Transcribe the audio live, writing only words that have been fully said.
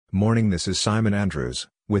Morning, this is Simon Andrews,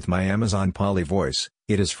 with my Amazon Polly voice.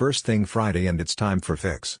 It is first thing Friday and it's time for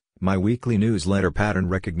Fix, my weekly newsletter pattern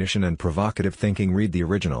recognition and provocative thinking. Read the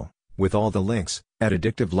original, with all the links, at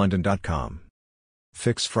addictivelondon.com.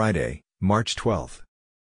 Fix Friday, March 12th.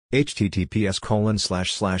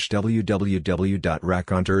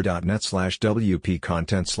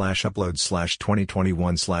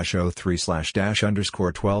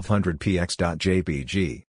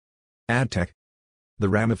 AdTech. The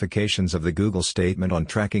ramifications of the Google statement on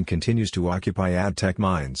tracking continues to occupy AdTech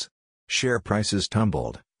minds. Share prices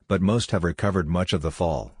tumbled, but most have recovered much of the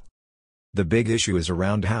fall. The big issue is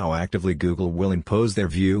around how actively Google will impose their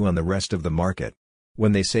view on the rest of the market.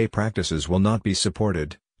 When they say practices will not be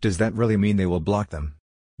supported, does that really mean they will block them?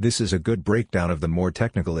 This is a good breakdown of the more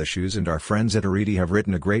technical issues, and our friends at Arete have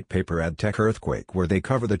written a great paper, AdTech Earthquake, where they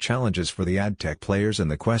cover the challenges for the AdTech players and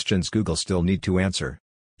the questions Google still need to answer.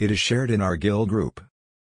 It is shared in our Gill group.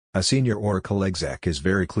 A senior Oracle exec is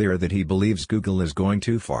very clear that he believes Google is going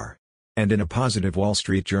too far. And in a positive Wall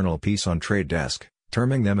Street Journal piece on Trade Desk,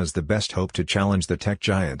 terming them as the best hope to challenge the tech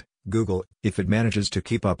giant, Google, if it manages to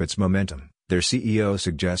keep up its momentum, their CEO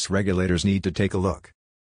suggests regulators need to take a look.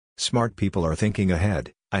 Smart people are thinking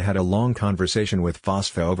ahead. I had a long conversation with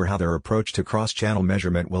FOSFA over how their approach to cross-channel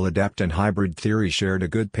measurement will adapt, and Hybrid Theory shared a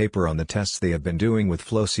good paper on the tests they have been doing with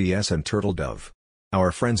FlowCS and TurtleDove.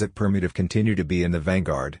 Our friends at Permutive continue to be in the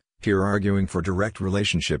vanguard, here arguing for direct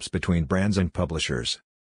relationships between brands and publishers.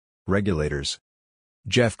 Regulators.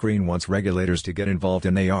 Jeff Green wants regulators to get involved,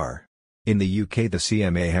 and they are. In the UK, the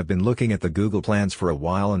CMA have been looking at the Google plans for a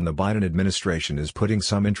while, and the Biden administration is putting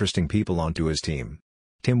some interesting people onto his team.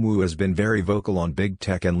 Tim Wu has been very vocal on big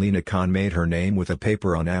tech, and Lina Khan made her name with a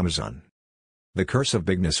paper on Amazon. The Curse of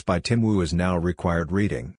Bigness by Tim Wu is now required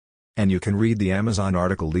reading. And you can read the Amazon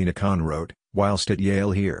article Lina Khan wrote, whilst at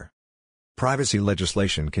Yale here. Privacy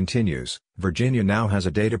legislation continues. Virginia now has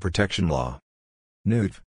a data protection law.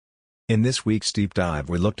 Nude. In this week's deep dive,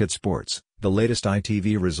 we looked at sports, the latest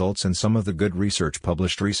ITV results, and some of the good research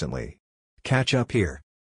published recently. Catch up here.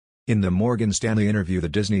 In the Morgan Stanley interview, the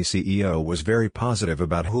Disney CEO was very positive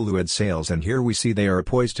about Hulu ad sales, and here we see they are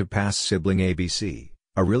poised to pass sibling ABC,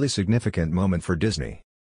 a really significant moment for Disney.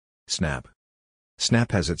 Snap.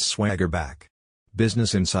 Snap has its swagger back.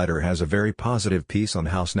 Business Insider has a very positive piece on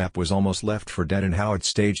how Snap was almost left for dead and how it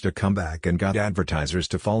staged a comeback and got advertisers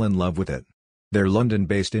to fall in love with it. Their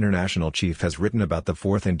London-based international chief has written about the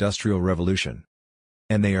fourth industrial revolution.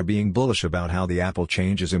 And they are being bullish about how the Apple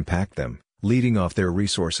changes impact them, leading off their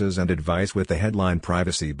resources and advice with the headline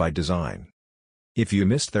Privacy by Design. If you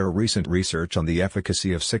missed their recent research on the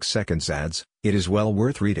efficacy of 6-second ads, it is well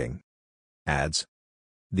worth reading. Ads.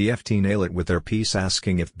 The FT nail it with their piece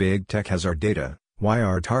asking if big tech has our data, why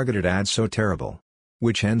are targeted ads so terrible?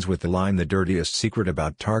 Which ends with the line, the dirtiest secret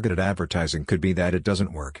about targeted advertising could be that it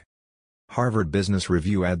doesn't work. Harvard Business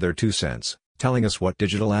Review add their 2 cents, telling us what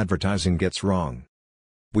digital advertising gets wrong.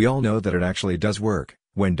 We all know that it actually does work,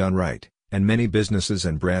 when done right, and many businesses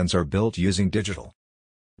and brands are built using digital.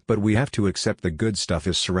 But we have to accept the good stuff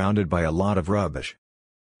is surrounded by a lot of rubbish.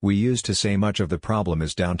 We used to say much of the problem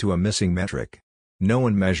is down to a missing metric. No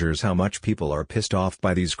one measures how much people are pissed off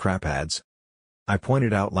by these crap ads. I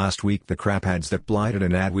pointed out last week the crap ads that blighted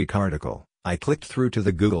an Adweek article. I clicked through to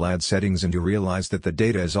the Google ad settings and you realize that the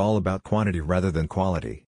data is all about quantity rather than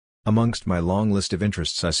quality. Amongst my long list of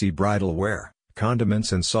interests, I see bridal wear,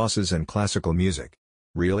 condiments and sauces, and classical music.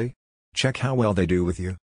 Really? Check how well they do with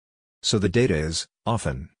you. So the data is,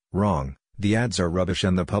 often, wrong, the ads are rubbish,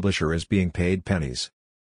 and the publisher is being paid pennies.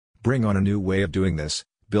 Bring on a new way of doing this,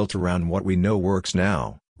 built around what we know works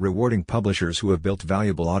now, rewarding publishers who have built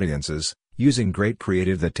valuable audiences, using great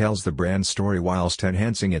creative that tells the brand story whilst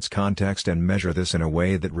enhancing its context, and measure this in a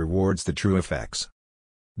way that rewards the true effects.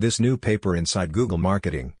 This new paper inside Google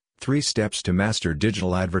Marketing, 3 Steps to Master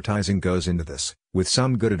Digital Advertising, goes into this, with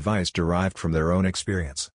some good advice derived from their own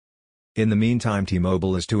experience. In the meantime,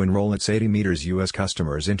 T-Mobile is to enroll its 80 million US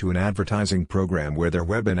customers into an advertising program where their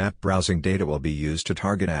web and app browsing data will be used to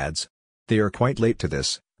target ads. They are quite late to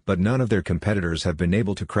this, but none of their competitors have been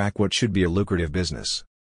able to crack what should be a lucrative business.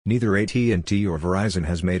 Neither AT&T or Verizon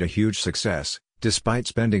has made a huge success, despite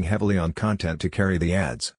spending heavily on content to carry the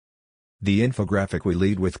ads. The infographic we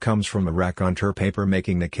lead with comes from a raconteur paper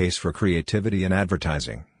making the case for creativity in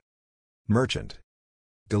advertising. Merchant.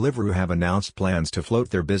 Deliveroo have announced plans to float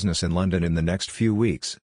their business in London in the next few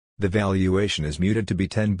weeks. The valuation is muted to be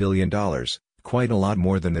 $10 billion, quite a lot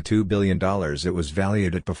more than the $2 billion it was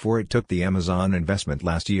valued at before it took the Amazon investment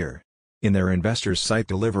last year. In their investors site,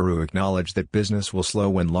 Deliveroo acknowledged that business will slow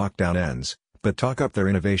when lockdown ends, but talk up their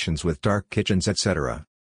innovations with dark kitchens etc.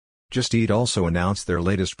 Just Eat also announced their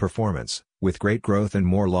latest performance, with great growth and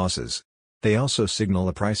more losses. They also signal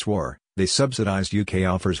a price war. They subsidized UK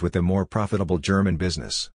offers with a more profitable German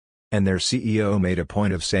business. And their CEO made a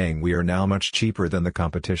point of saying we are now much cheaper than the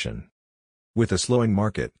competition. With a slowing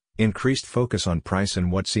market, increased focus on price and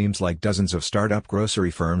what seems like dozens of startup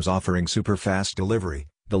grocery firms offering super fast delivery,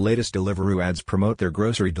 the latest Deliveroo ads promote their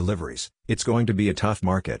grocery deliveries. It's going to be a tough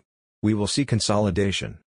market. We will see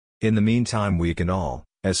consolidation. In the meantime, we can all,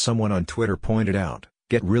 as someone on Twitter pointed out,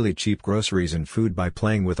 get really cheap groceries and food by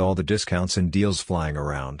playing with all the discounts and deals flying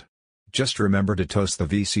around. Just remember to toast the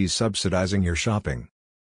VCs subsidizing your shopping.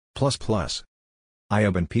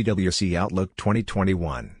 IOB and PwC Outlook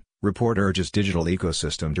 2021, report urges digital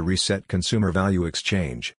ecosystem to reset consumer value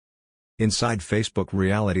exchange. Inside Facebook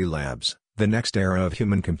Reality Labs, the next era of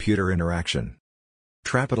human-computer interaction.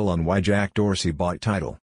 Trapital on why Jack Dorsey bought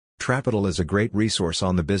Tidal. Trapital is a great resource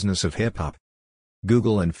on the business of hip-hop.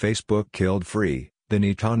 Google and Facebook killed free, the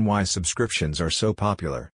need on why subscriptions are so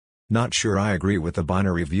popular. Not sure I agree with the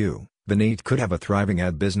binary view. The need could have a thriving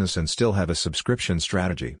ad business and still have a subscription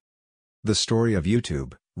strategy. The story of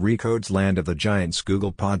YouTube, Recode's Land of the Giants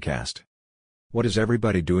Google podcast. What is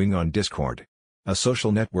everybody doing on Discord? A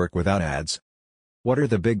social network without ads? What are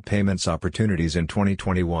the big payments opportunities in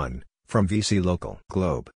 2021, from VC Local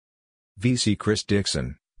Globe. VC Chris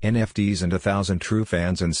Dixon, NFTs and 1,000 True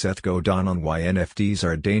Fans and Seth Godin on why NFTs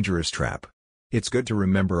are a dangerous trap. It's good to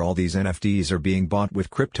remember all these NFTs are being bought with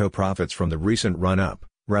crypto profits from the recent run-up,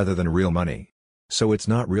 rather than real money. So it's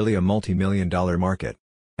not really a multi-million-dollar market.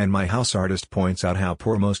 And my house artist points out how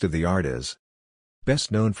poor most of the art is.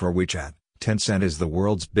 Best known for WeChat, Tencent is the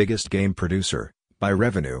world's biggest game producer, by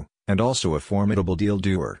revenue, and also a formidable deal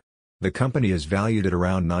doer. The company is valued at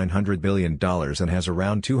around $900 billion and has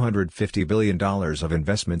around $250 billion of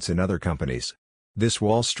investments in other companies. This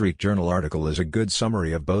Wall Street Journal article is a good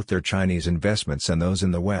summary of both their Chinese investments and those in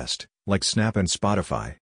the West, like Snap and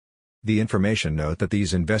Spotify. The information note that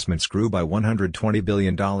these investments grew by $120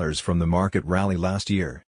 billion from the market rally last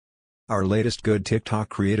year. Our latest good TikTok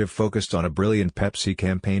creative focused on a brilliant Pepsi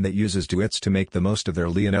campaign that uses duets to make the most of their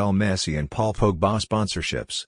Lionel Messi and Paul Pogba sponsorships.